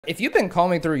If you've been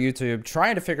combing through YouTube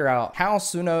trying to figure out how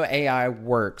Suno AI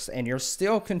works and you're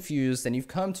still confused, then you've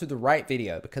come to the right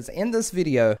video, because in this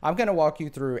video, I'm going to walk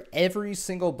you through every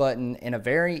single button in a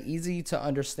very easy to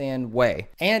understand way.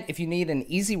 And if you need an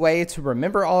easy way to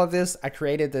remember all of this, I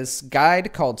created this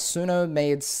guide called Suno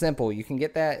Made Simple. You can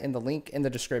get that in the link in the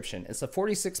description. It's a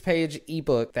 46-page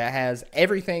ebook that has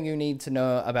everything you need to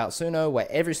know about Suno, what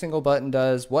every single button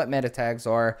does, what meta tags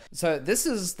are. So this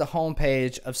is the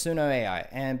homepage of Suno AI.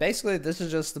 And basically, this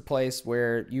is just the place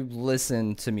where you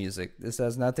listen to music. This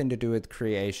has nothing to do with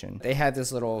creation. They have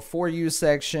this little For You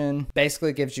section.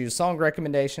 Basically gives you song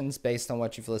recommendations based on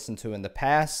what you've listened to in the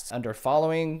past. Under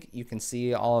Following, you can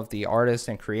see all of the artists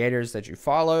and creators that you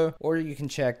follow, or you can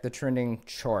check the trending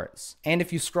charts. And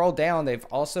if you scroll down, they've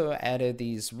also added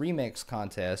these remix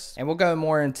contests. And we'll go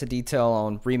more into detail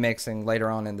on remixing later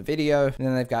on in the video. And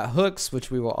then they've got hooks, which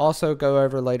we will also go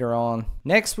over later on.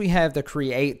 Next, we have the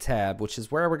Create tab, which is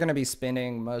where we're going to be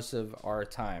spending most of our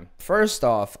time. First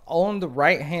off, on the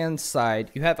right hand side,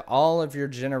 you have all of your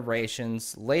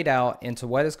generations laid out into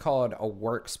what is called a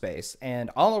workspace.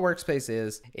 And all a workspace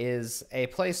is a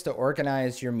place to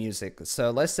organize your music.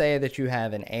 So let's say that you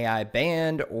have an AI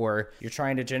band, or you're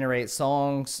trying to generate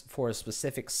songs for a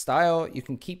specific style. You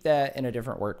can keep that in a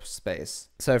different workspace.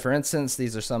 So for instance,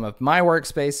 these are some of my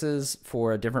workspaces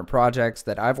for different projects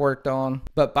that I've worked on,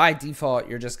 but by default,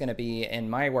 you're just going to be in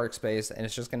my workspace, and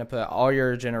it's just going to put all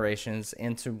your generations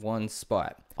into one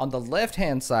spot. On the left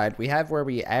hand side, we have where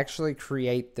we actually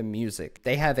create the music.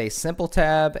 They have a simple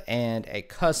tab and a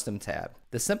custom tab.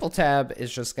 The simple tab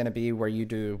is just going to be where you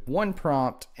do one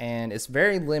prompt, and it's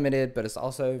very limited, but it's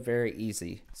also very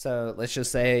easy. So let's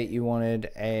just say you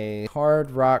wanted a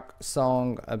hard rock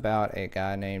song about a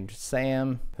guy named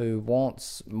Sam who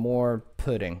wants more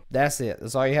pudding. That's it.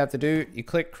 That's all you have to do. You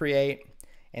click create,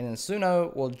 and then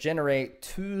Suno will generate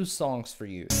 2 songs for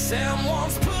you. Sam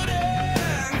wants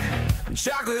pudding,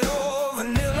 chocolate or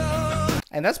vanilla.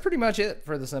 And that's pretty much it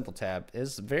for the simple tab.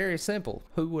 It's very simple.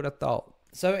 Who would have thought?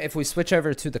 So if we switch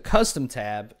over to the custom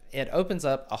tab, it opens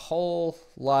up a whole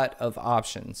lot of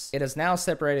options. It has now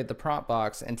separated the prompt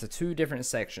box into 2 different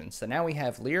sections. So now we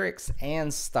have lyrics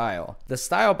and style. The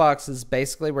style box is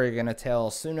basically where you're going to tell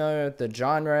Suno the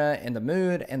genre and the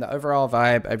mood and the overall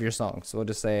vibe of your song. So we'll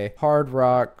just say hard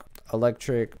rock,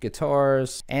 electric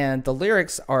guitars, and the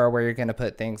lyrics are where you're going to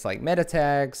put things like meta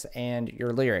tags and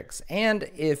your lyrics. And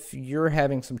if you're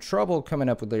having some trouble coming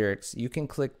up with lyrics, you can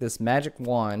click this magic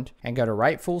wand and go to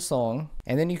write full song,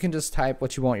 and then you can just type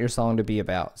what you want your song to be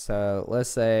about. So let's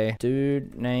say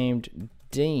dude named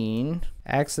Dean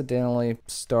accidentally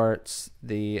starts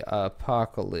the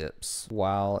apocalypse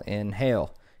while in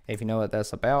hell. If you know what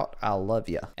that's about, I love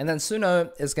you. And then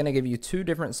Suno is going to give you 2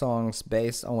 different songs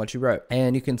based on what you wrote.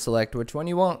 And you can select which one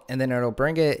you want, and then it'll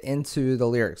bring it into the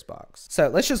lyrics box. So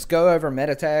let's just go over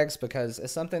meta tags, because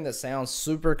it's something that sounds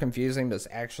super confusing, but it's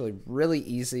actually really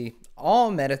easy.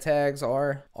 All meta tags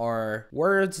are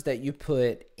words that you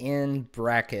put in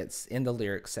brackets in the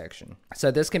lyrics section.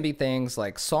 So this can be things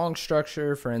like song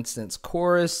structure, for instance,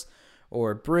 chorus,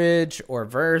 or bridge, or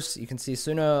verse. You can see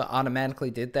Suno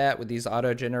automatically did that with these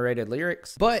auto-generated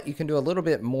lyrics, but you can do a little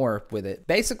bit more with it.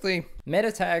 Basically, meta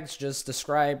tags just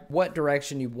describe what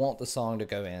direction you want the song to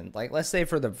go in. Like, let's say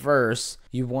for the verse,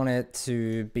 you want it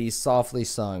to be softly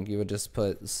sung. You would just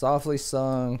put softly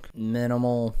sung,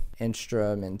 minimal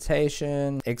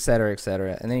instrumentation, etc.,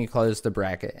 etc., and then you close the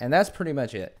bracket, and that's pretty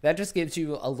much it. That just gives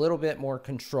you a little bit more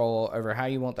control over how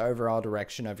you want the overall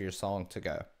direction of your song to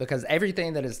go, because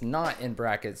everything that is not in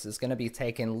brackets is going to be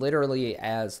taken literally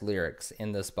as lyrics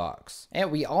in this box.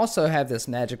 And we also have this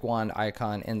magic wand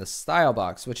icon in the style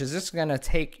box, which is just going to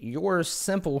take your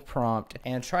simple prompt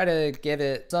and try to give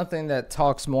it something that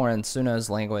talks more in Suno's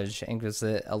language and gives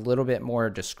it a little bit more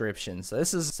description. So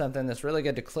this is something that's really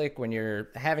good to click when you're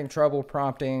having trouble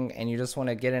prompting and you just want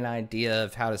to get an idea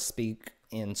of how to speak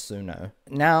in Suno.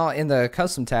 Now in the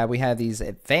custom tab, we have these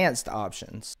advanced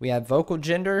options. We have vocal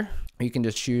gender. You can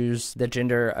just choose the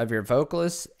gender of your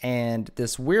vocalist, and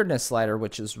this weirdness slider,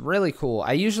 which is really cool.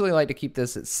 I usually like to keep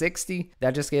this at 60.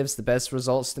 That just gives the best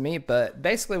results to me. But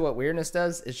basically what weirdness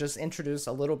does is just introduce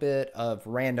a little bit of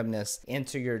randomness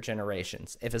into your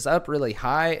generations. If it's up really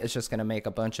high, it's just going to make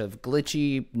a bunch of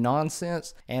glitchy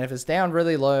nonsense. And if it's down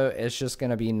really low, it's just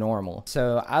going to be normal.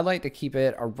 So I like to keep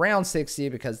it around 60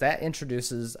 because that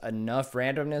introduces enough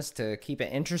randomness to keep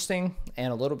it interesting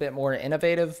and a little bit more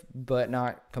innovative, but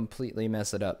not completely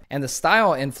mess it up. And the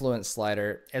style influence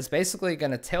slider is basically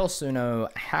going to tell Suno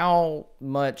how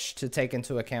much to take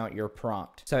into account your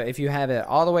prompt. So if you have it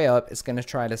all the way up, it's going to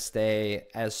try to stay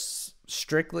as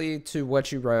strictly to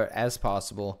what you wrote as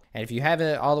possible. And if you have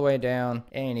it all the way down,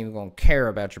 it ain't even gonna care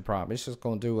about your prompt. It's just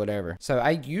gonna do whatever. So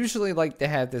I usually like to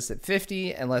have this at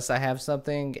 50 unless I have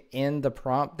something in the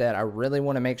prompt that I really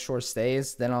want to make sure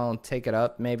stays. Then I'll take it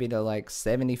up maybe to like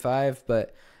 75,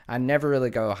 but I never really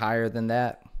go higher than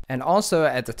that. And also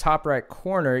at the top right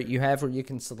corner, you have where you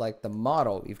can select the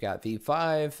model. You've got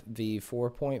V5,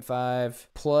 V4.5,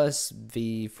 plus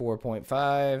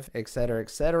V4.5, etc.,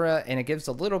 etc. And it gives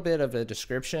a little bit of a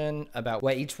description about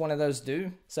what each one of those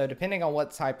do. So depending on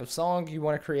what type of song you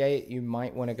want to create, you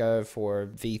might want to go for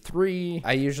V3.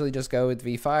 I usually just go with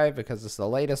V5 because it's the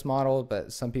latest model,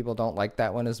 but some people don't like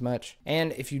that one as much.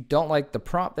 And if you don't like the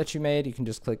prompt that you made, you can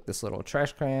just click this little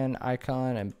trash can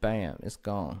icon and bam, it's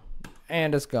gone.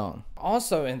 And it's gone.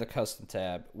 Also in the custom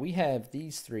tab, we have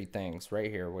these three things right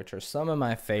here, which are some of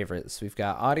my favorites. We've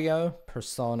got audio,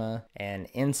 persona, and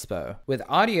inspo. With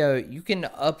audio, you can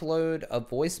upload a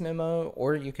voice memo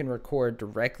or you can record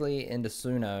directly into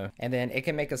Suno and then it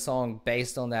can make a song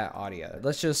based on that audio.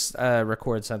 Let's just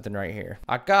record something right here.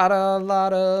 I got a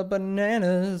lot of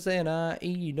bananas and I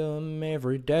eat them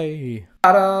every day.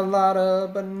 Got a lot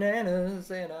of bananas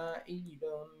and I eat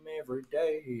them every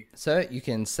day. So you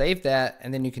can save that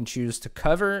and then you can choose to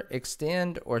cover,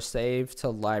 extend, or save to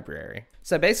library.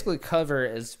 So basically cover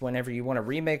is whenever you want to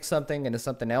remake something into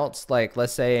something else. Like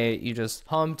let's say you just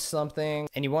hummed something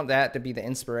and you want that to be the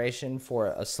inspiration for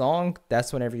a song.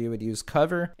 That's whenever you would use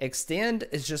cover. Extend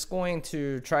is just going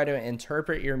to try to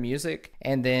interpret your music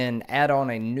and then add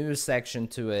on a new section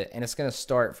to it. And it's going to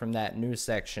start from that new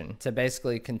section to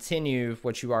basically continue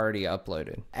what you already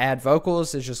uploaded. Add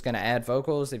vocals is just going to add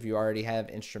vocals if you already have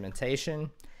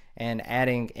instrumentation. And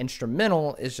adding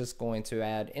instrumental is just going to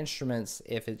add instruments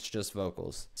if it's just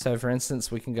vocals. So for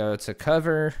instance, we can go to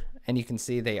cover and you can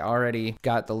see they already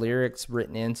got the lyrics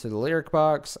written into the lyric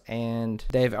box and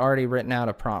they've already written out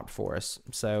a prompt for us.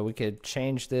 So we could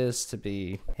change this to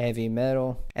be heavy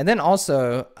metal. And then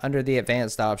also under the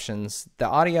advanced options, the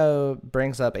audio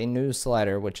brings up a new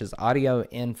slider, which is audio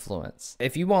influence.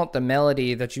 If you want the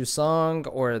melody that you sung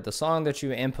or the song that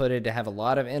you inputted to have a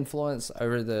lot of influence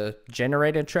over the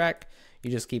generated track,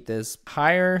 you just keep this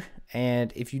higher.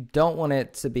 And if you don't want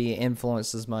it to be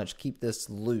influenced as much, keep this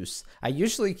loose. I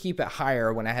usually keep it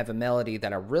higher when I have a melody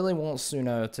that I really want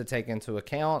Suno to take into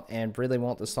account and really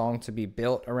want the song to be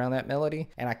built around that melody.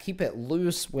 And I keep it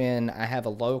loose when I have a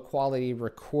low quality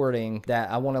recording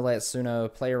that I want to let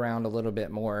Suno play around a little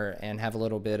bit more and have a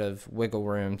little bit of wiggle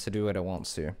room to do what it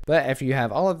wants to. But after you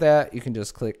have all of that, you can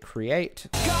just click create.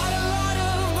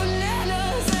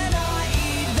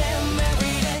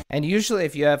 And usually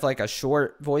if you have like a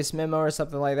short voice memo or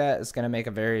something like that, it's going to make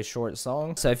a very short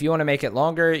song. So if you want to make it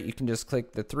longer, you can just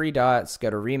click the three dots, go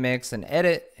to remix and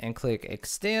edit and click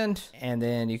extend. And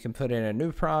then you can put in a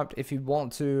new prompt if you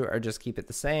want to, or just keep it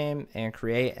the same and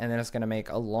create. And then it's going to make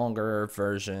a longer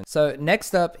version. So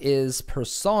next up is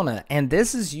persona. And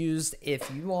this is used if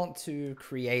you want to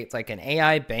create like an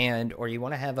AI band or you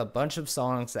want to have a bunch of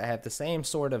songs that have the same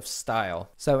sort of style.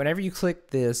 So whenever you click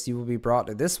this, you will be brought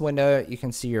to this window. You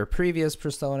can see your previous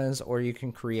personas or you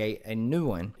can create a new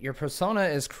one. Your persona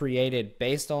is created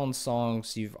based on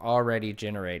songs you've already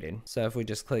generated. So if we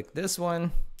just click this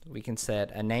one, we can set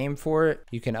a name for it.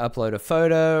 You can upload a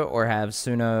photo or have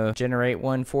Suno generate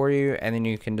one for you, and then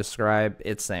you can describe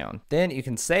its sound. Then you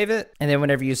can save it, and then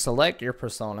whenever you select your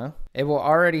persona, it will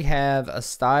already have a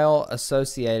style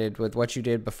associated with what you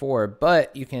did before,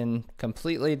 but you can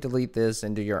completely delete this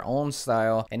into your own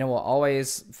style, and it will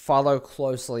always follow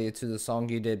closely to the song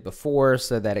you did before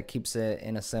so that it keeps it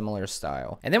in a similar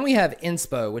style. And then we have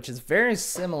Inspo, which is very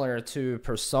similar to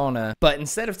persona, but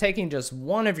instead of taking just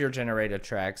one of your generated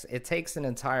tracks, it takes an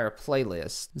entire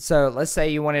playlist. So let's say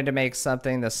you wanted to make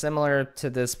something that's similar to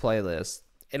this playlist.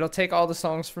 It'll take all the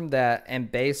songs from that and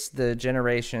base the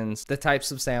generations, the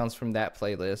types of sounds from that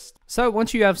playlist. So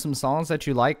once you have some songs that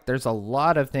you like, there's a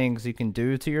lot of things you can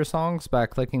do to your songs by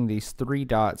clicking these three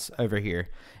dots over here.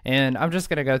 And I'm just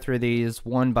going to go through these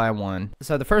one by one.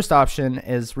 So the first option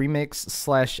is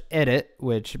remix/edit,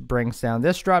 which brings down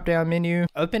this drop down menu.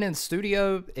 Open in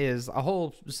Studio is a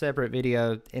whole separate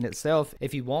video in itself.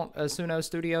 If you want a Suno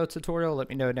Studio tutorial, let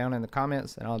me know down in the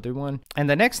comments and I'll do one. And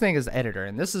the next thing is editor.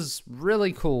 And this is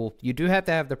really cool. You do have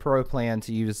to have the Pro plan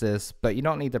to use this, but you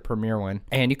don't need the Premier one.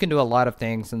 And you can do a lot of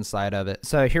things inside of it.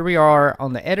 So here we are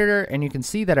on the editor, and you can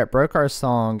see that it broke our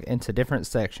song into different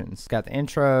sections. Got the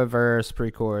intro, verse,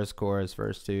 pre-chorus, chorus,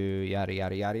 verse 2, yada,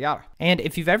 yada, yada, yada. And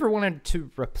if you've ever wanted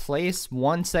to replace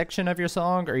one section of your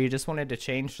song, or you just wanted to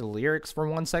change the lyrics for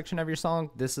one section of your song,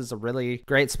 this is a really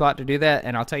great spot to do that,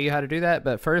 and I'll tell you how to do that.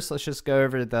 But first, let's just go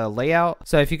over the layout.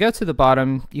 So if you go to the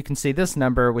bottom, you can see this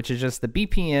number, which is just the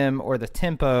BPM or the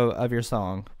tempo of your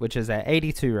song, which is at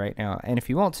 82 right now. And if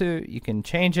you want to, you can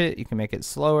change it. You can make it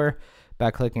slower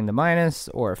by clicking the minus,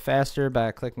 or faster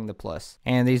by clicking the plus.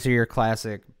 And these are your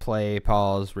classic play,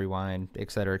 pause, rewind,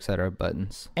 etc.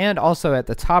 buttons. And also at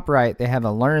the top right, they have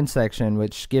a learn section,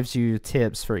 which gives you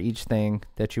tips for each thing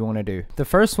that you want to do. The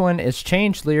first one is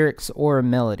change lyrics or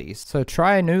melodies. So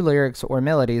try new lyrics or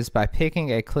melodies by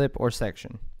picking a clip or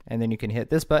section. And then you can hit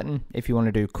this button if you want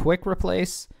to do quick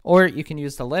replace, or you can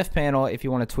use the left panel if you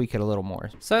want to tweak it a little more.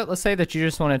 So let's say that you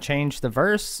just want to change the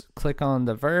verse. Click on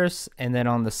the verse, and then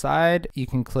on the side you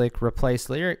can click replace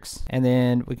lyrics, and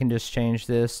then we can just change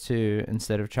this to,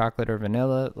 instead of chocolate or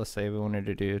vanilla, let's say we wanted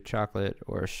to do chocolate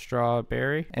or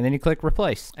strawberry, and then you click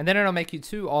replace, and then it'll make you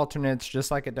two alternates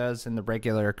just like it does in the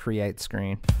regular create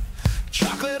screen.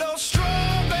 Chocolate or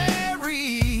strawberry.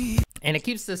 And it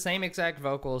keeps the same exact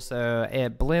vocal, so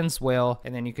it blends well.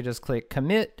 And then you could just click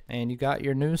commit, and you got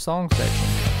your new song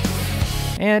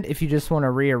section. And if you just want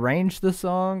to rearrange the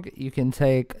song, you can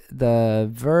take the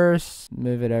verse,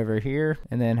 move it over here,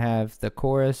 and then have the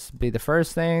chorus be the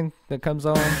first thing that comes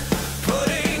on.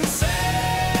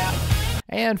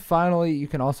 And finally, you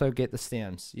can also get the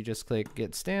stems. You just click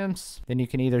get stems. Then you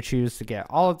can either choose to get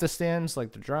all of the stems,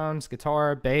 like the drums,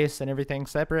 guitar, bass, and everything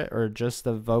separate, or just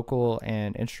the vocal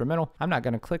and instrumental. I'm not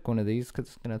going to click one of these because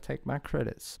it's going to take my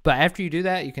credits. But after you do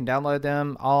that, you can download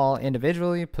them all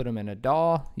individually, put them in a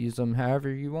DAW, use them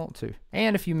however you want to.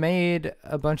 And if you made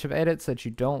a bunch of edits that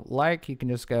you don't like, you can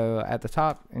just go at the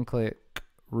top and click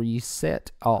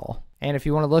reset all. And if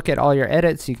you want to look at all your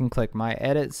edits, you can click My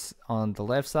Edits on the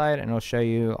left side, and it'll show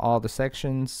you all the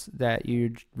sections that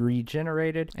you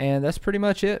regenerated. And that's pretty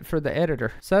much it for the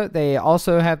editor. So they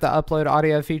also have the upload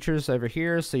audio features over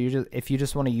here. So if you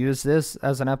just want to use this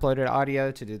as an uploaded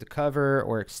audio to do the cover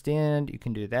or extend, you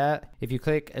can do that. If you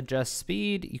click adjust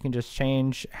speed, you can just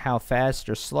change how fast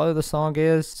or slow the song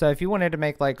is. So if you wanted to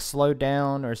make like slow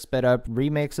down or sped up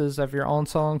remixes of your own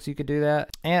songs, you could do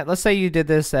that. And let's say you did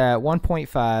this at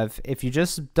 1.5. If you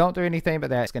just don't do anything but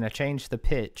that, it's going to change the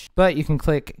pitch. But you can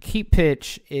click keep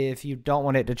pitch if you don't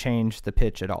want it to change the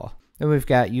pitch at all. Then we've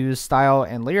got use style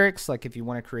and lyrics, like if you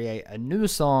want to create a new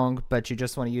song, but you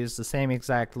just want to use the same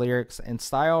exact lyrics and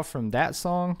style from that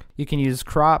song. You can use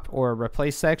crop or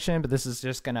replace section, but this is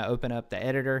just going to open up the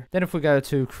editor. Then if we go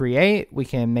to create, we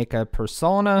can make a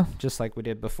persona, just like we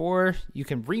did before. You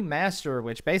can remaster,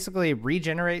 which basically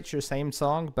regenerates your same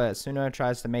song, but Suno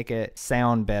tries to make it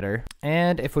sound better.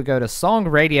 And if we go to song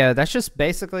radio, that's just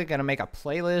basically going to make a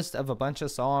playlist of a bunch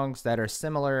of songs that are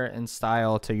similar in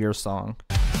style to your song.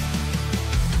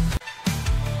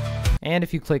 And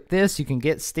if you click this, you can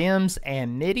get stems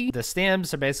and MIDI. The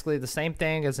stems are basically the same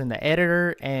thing as in the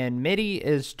editor, and MIDI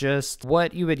is just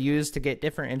what you would use to get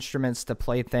different instruments to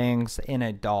play things in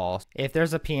a DAW. If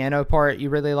there's a piano part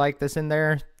you really like this in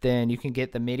there, then you can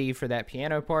get the MIDI for that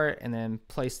piano part and then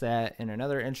place that in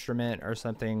another instrument or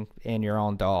something in your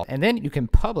own DAW. And then you can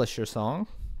publish your song,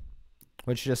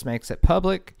 which just makes it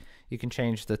public. You can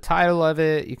change the title of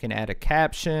it. You can add a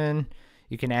caption.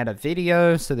 You can add a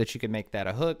video so that you can make that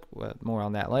a hook. Well, more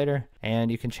on that later.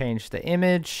 And you can change the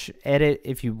image, edit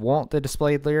if you want the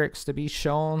displayed lyrics to be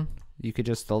shown. You could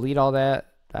just delete all that.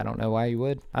 I don't know why you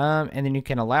would. And then you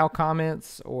can allow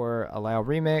comments or allow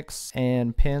remix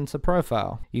and pin to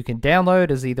profile. You can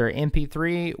download as either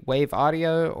MP3, Wave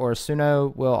Audio, or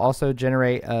Suno will also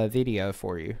generate a video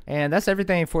for you. And that's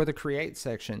everything for the create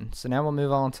section. So now we'll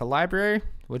move on to library,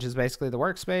 which is basically the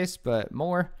workspace, but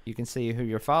more. You can see who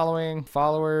you're following,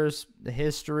 followers, the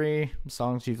history,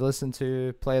 songs you've listened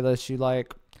to, playlists you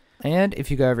like. And if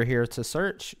you go over here to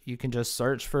search, you can just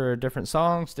search for different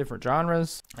songs, different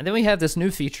genres. And then we have this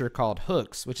new feature called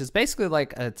hooks, which is basically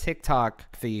like a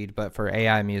TikTok feed, but for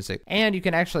AI music. And you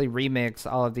can actually remix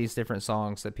all of these different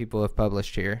songs that people have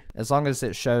published here, as long as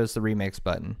it shows the remix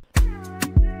button.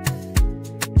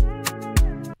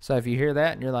 So if you hear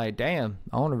that and you're like, damn,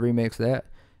 I want to remix that,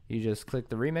 you just click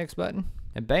the remix button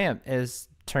and bam, it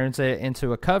turns it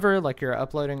into a cover like you're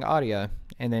uploading audio.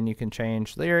 And then you can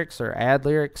change lyrics or add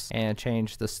lyrics and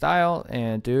change the style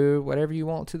and do whatever you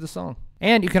want to the song.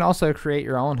 And you can also create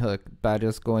your own hook by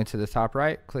just going to the top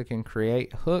right, clicking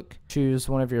create hook, choose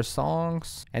one of your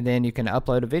songs, and then you can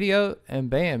upload a video and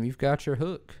bam, you've got your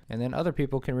hook. And then other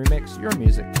people can remix your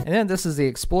music. And then this is the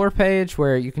explore page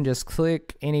where you can just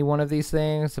click any one of these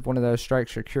things if one of those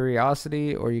strikes your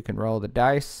curiosity, or you can roll the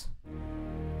dice,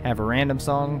 have a random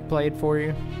song played for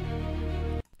you.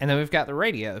 And then we've got the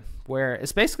radio, where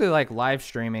it's basically like live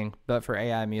streaming, but for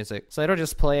AI music. So it'll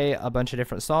just play a bunch of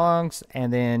different songs,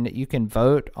 and then you can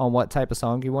vote on what type of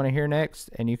song you want to hear next,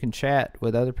 and you can chat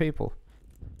with other people.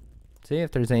 See,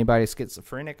 if there's anybody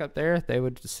schizophrenic up there, they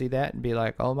would see that and be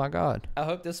like, oh my God. I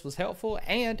hope this was helpful.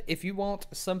 And if you want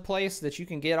some place that you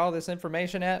can get all this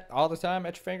information at all the time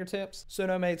at your fingertips,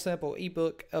 Suno Made Simple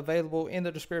ebook available in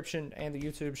the description and the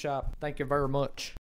YouTube shop. Thank you very much.